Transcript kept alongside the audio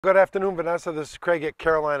Good afternoon, Vanessa. This is Craig at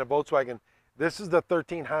Carolina Volkswagen. This is the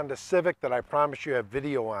 13 Honda Civic that I promised you a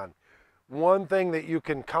video on. One thing that you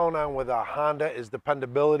can count on with a Honda is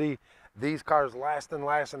dependability. These cars last and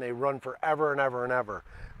last, and they run forever and ever and ever.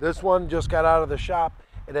 This one just got out of the shop.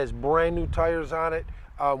 It has brand new tires on it.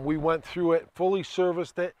 We went through it, fully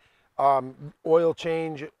serviced it, oil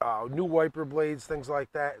change, new wiper blades, things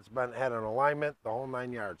like that. It's had an alignment, the whole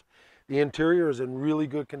 9 yards. The interior is in really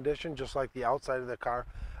good condition, just like the outside of the car.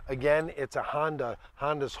 Again, it's a Honda.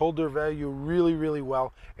 Hondas hold their value really, really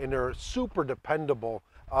well, and they're a super dependable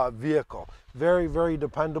vehicle. Very, very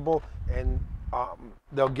dependable, and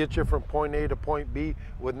they'll get you from point A to point B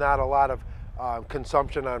with not a lot of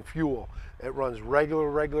consumption on fuel. It runs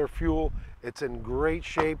regular fuel. It's in great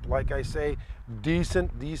shape. Like I say,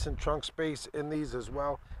 decent trunk space in these as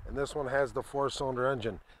well. And this one has the 4-cylinder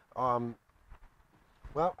engine.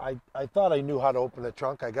 Well, I thought I knew how to open the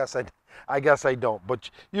trunk. I guess I don't, but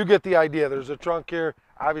you get the idea. There's a trunk here,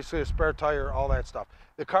 obviously a spare tire, all that stuff.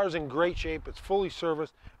 The car's in great shape. It's fully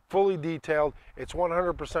serviced, fully detailed. It's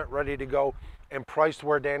 100% ready to go, and priced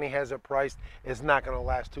where Danny has it priced. It's not going to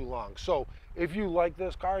last too long. So if you like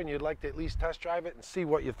this car and you'd like to at least test drive it and see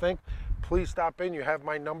what you think, please stop in. You have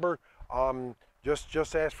my number. Just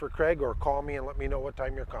ask for Craig or call me and let me know what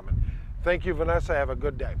time you're coming. Thank you, Vanessa. Have a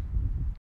good day.